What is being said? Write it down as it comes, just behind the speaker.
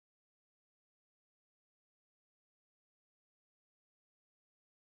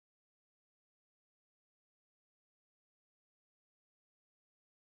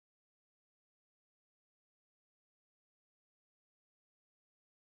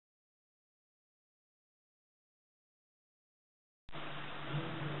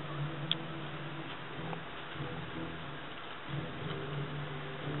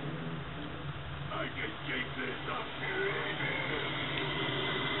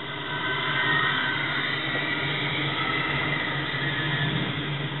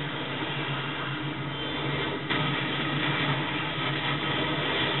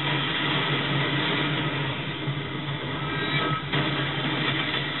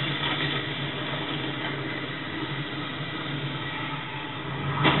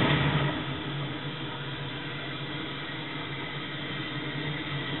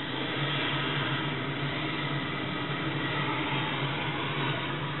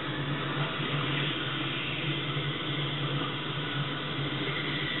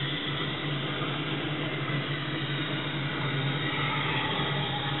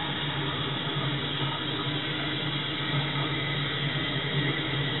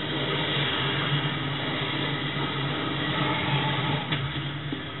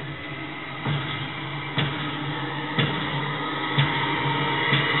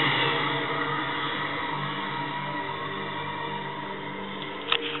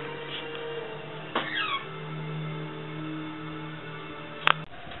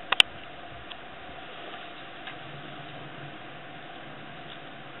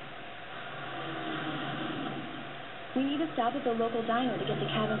stop at the local diner to get the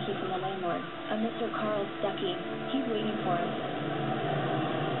cabin key from the landlord, a Mr. Carl Stuckey. He's waiting for us.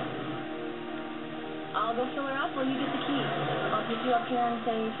 I'll go fill her up while you get the key. I'll pick you up here in,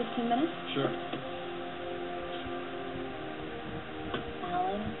 say, 15 minutes? Sure.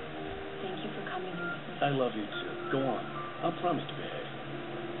 Alan, thank you for coming here with me. I love you too. Go on. I'll promise to behave.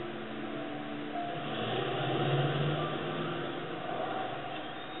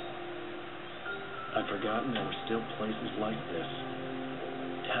 I'd forgotten there were still places like this.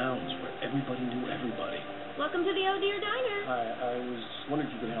 Towns where everybody knew everybody. Welcome to the Oh Dear Diner. Hi, I was wondering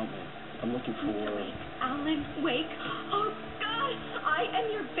if you could help me. I'm looking for... Mr. Wake. Alan Wake. Oh, God. I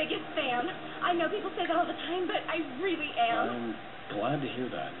am your biggest fan. I know people say that all the time, but I really am. I'm glad to hear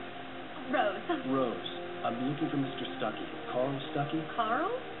that. Rose. Rose. I'm looking for Mr. Stuckey. Carl Stuckey?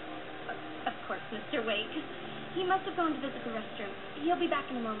 Carl? Of course, Mr. Wake. He must have gone to visit the restroom. He'll be back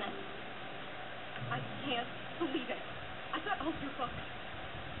in a moment. I can't believe it. I got all your books.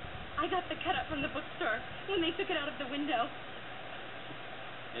 I got the cut-up from the bookstore when they took it out of the window.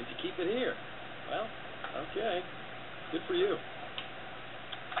 And to keep it here. Well, okay. Good for you.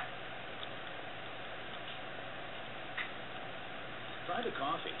 Try the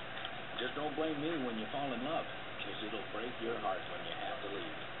coffee. Just don't blame me when you fall in love, because it'll break your heart when you have to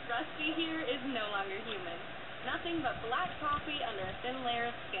leave. Rusty here is no longer human. Nothing but black coffee under a thin layer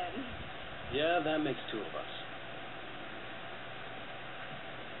of skin. Yeah, that makes two of us.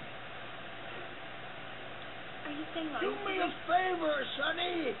 Are you saying Do me a favor,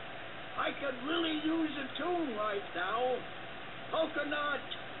 Sonny. I could really use a tune right now. Coconut,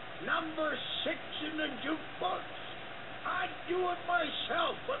 number 6 in the jukebox. I'd do it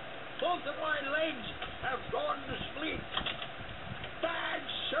myself, but both of my legs have gone to sleep. Bad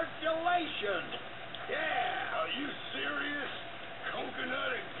circulation. Yeah. Are you serious?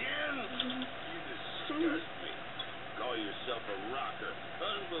 Coconut again? You disgust me. Call yourself a rocker.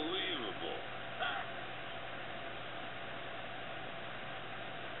 Unbelievable. Ha!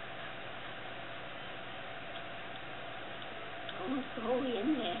 Don't go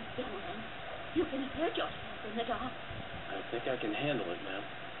in there, young man. You can hurt yourself in the dark. I think I can handle it, ma'am.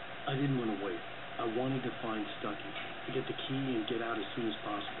 I didn't want to wait. I wanted to find Stuckey, to get the key and get out as soon as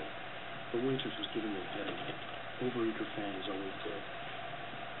possible. The waitress was giving me a headache. Overeager fans always did.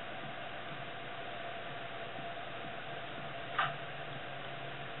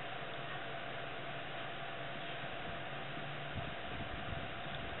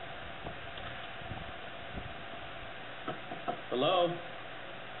 Hello?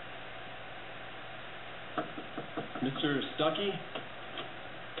 Mr. Stuckey?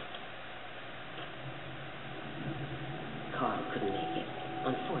 Carl couldn't make it.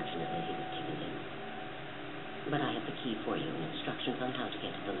 Unfortunately, he was taken in. But I have the key for you and instructions on how to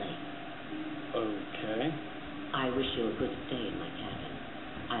get to the lake. Okay. I wish you a good stay in my cabin.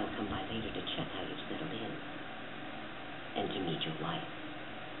 I'll come by later to check how you've settled in. And to meet your wife.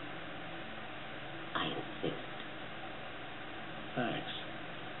 I insist. Thanks.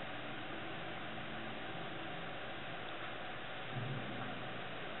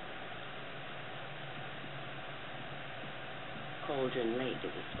 Cauldron Lake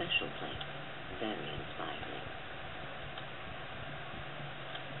is a special place. Very inspiring.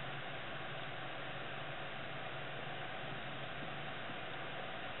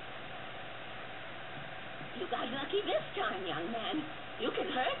 You got lucky this time, young man. You can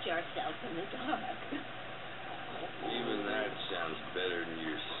hurt yourself in the dark. Even that sounds better than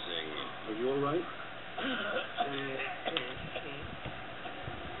your singing. Are you all right?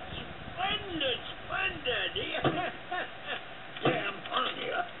 Splendid. Damn funny.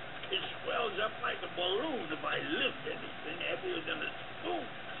 It swells up like a balloon if I lift anything heavier than a spoon.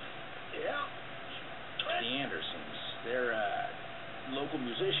 Yeah. The Andersons, they're local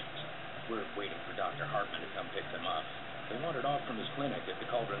musicians. We're waiting for Dr. Hartman to come pick them up. They wandered off from his clinic at the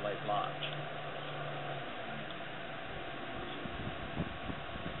Cauldron Lake Lodge.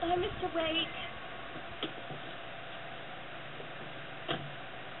 Bye, Mr. Wake.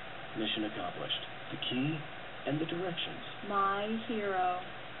 Mission accomplished. The key and the directions. My hero.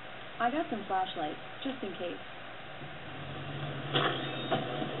 I got some flashlights, just in case.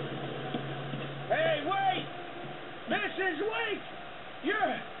 Hey, wait! Mrs. Wake!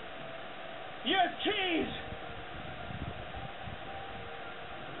 Your keys!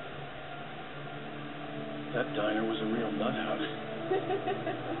 That diner was a real nut house.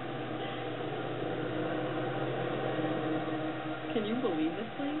 Can you believe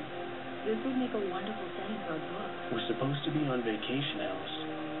this place? This would make a wonderful setting for a book. We're supposed to be on vacation, Alice.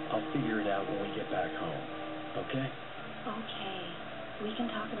 I'll figure it out when we get back home. Okay? Okay. We can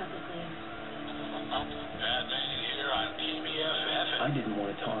talk about this later. Matt Mason here. on PBFF. I didn't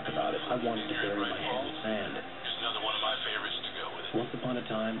want to talk about it. I wanted to bury my head in sand. Here's another one of my favorites to go with it. Once upon a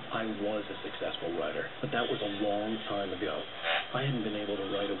time, I was a successful writer, but that was a long time ago. I hadn't been able to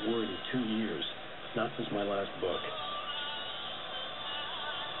write a word in 2 years, not since my last book.